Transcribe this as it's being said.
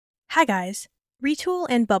Hi guys! Retool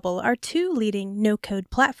and Bubble are two leading no-code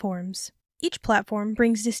platforms. Each platform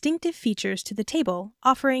brings distinctive features to the table,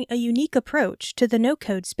 offering a unique approach to the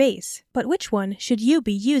no-code space. But which one should you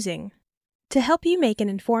be using? To help you make an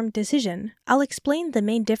informed decision, I'll explain the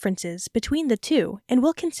main differences between the two, and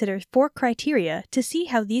we'll consider 4 criteria to see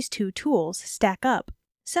how these two tools stack up.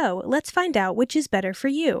 So let's find out which is better for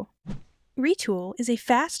you. Retool is a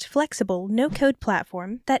fast, flexible, no-code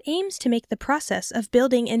platform that aims to make the process of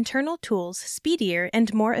building internal tools speedier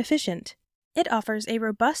and more efficient. It offers a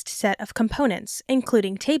robust set of components,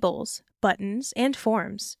 including tables, buttons, and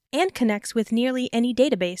forms, and connects with nearly any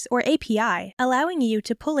database or API, allowing you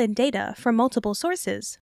to pull in data from multiple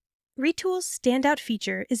sources. Retool's standout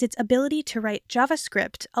feature is its ability to write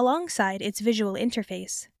JavaScript alongside its visual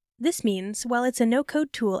interface. This means, while it's a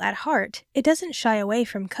no-code tool at heart, it doesn't shy away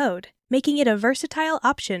from code, making it a versatile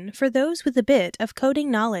option for those with a bit of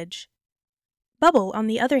coding knowledge. Bubble, on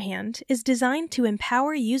the other hand, is designed to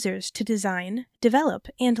empower users to design, develop,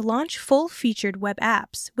 and launch full-featured web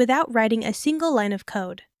apps without writing a single line of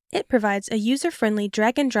code. It provides a user-friendly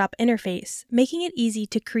drag-and-drop interface, making it easy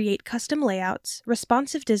to create custom layouts,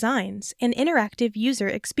 responsive designs, and interactive user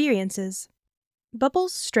experiences.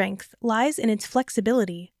 Bubble's strength lies in its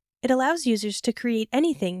flexibility. It allows users to create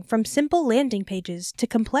anything from simple landing pages to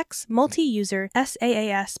complex multi-user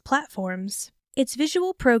SaaS platforms. Its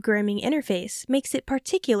visual programming interface makes it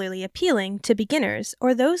particularly appealing to beginners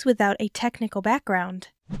or those without a technical background.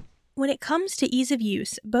 When it comes to ease of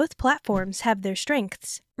use, both platforms have their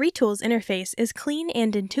strengths. Retool's interface is clean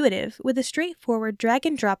and intuitive with a straightforward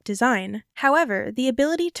drag-and-drop design. However, the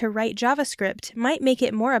ability to write JavaScript might make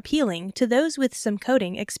it more appealing to those with some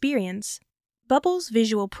coding experience. Bubble's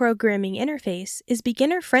visual programming interface is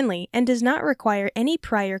beginner-friendly and does not require any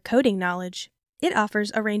prior coding knowledge. It offers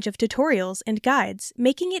a range of tutorials and guides,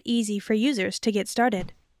 making it easy for users to get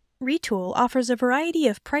started. Retool offers a variety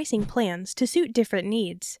of pricing plans to suit different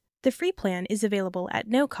needs. The free plan is available at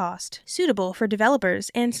no cost, suitable for developers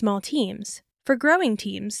and small teams. For growing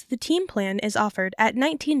teams, the team plan is offered at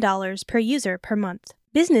 $19 per user per month.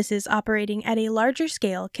 Businesses operating at a larger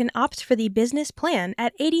scale can opt for the business plan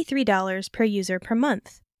at $83 per user per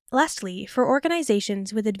month. Lastly, for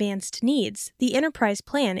organizations with advanced needs, the enterprise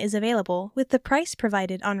plan is available with the price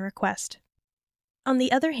provided on request. On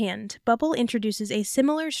the other hand, Bubble introduces a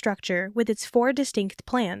similar structure with its 4 distinct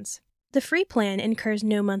plans. The free plan incurs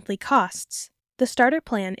no monthly costs. The starter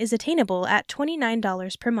plan is attainable at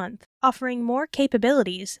 $29 per month, offering more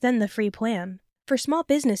capabilities than the free plan. For small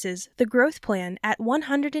businesses, the growth plan at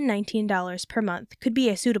 $119 per month could be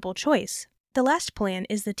a suitable choice. The last plan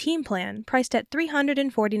is the team plan, priced at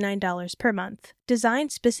 $349 per month,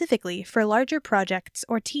 designed specifically for larger projects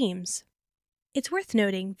or teams. It's worth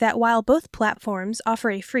noting that while both platforms offer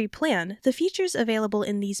a free plan, the features available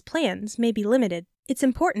in these plans may be limited. It's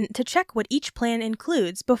important to check what each plan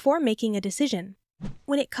includes before making a decision.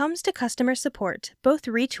 When it comes to customer support, both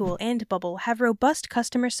Retool and Bubble have robust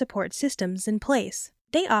customer support systems in place.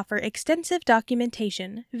 They offer extensive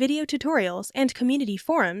documentation, video tutorials, and community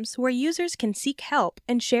forums where users can seek help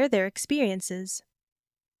and share their experiences.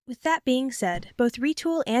 With that being said, both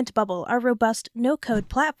Retool and Bubble are robust no-code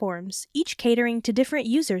platforms, each catering to different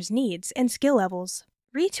users' needs and skill levels.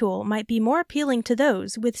 Retool might be more appealing to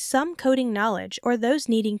those with some coding knowledge or those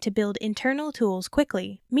needing to build internal tools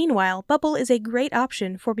quickly. Meanwhile, Bubble is a great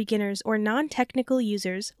option for beginners or non-technical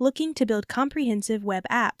users looking to build comprehensive web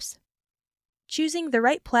apps. Choosing the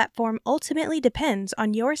right platform ultimately depends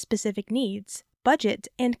on your specific needs, budget,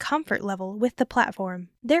 and comfort level with the platform.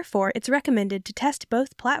 Therefore, it's recommended to test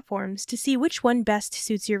both platforms to see which one best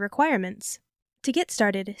suits your requirements. To get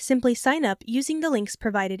started, simply sign up using the links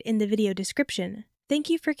provided in the video description. Thank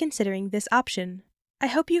you for considering this option. I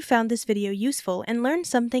hope you found this video useful and learned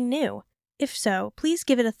something new. If so, please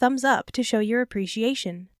give it a thumbs up to show your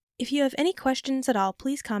appreciation. If you have any questions at all,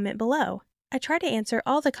 please comment below. I try to answer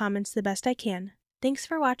all the comments the best I can. Thanks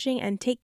for watching and take care.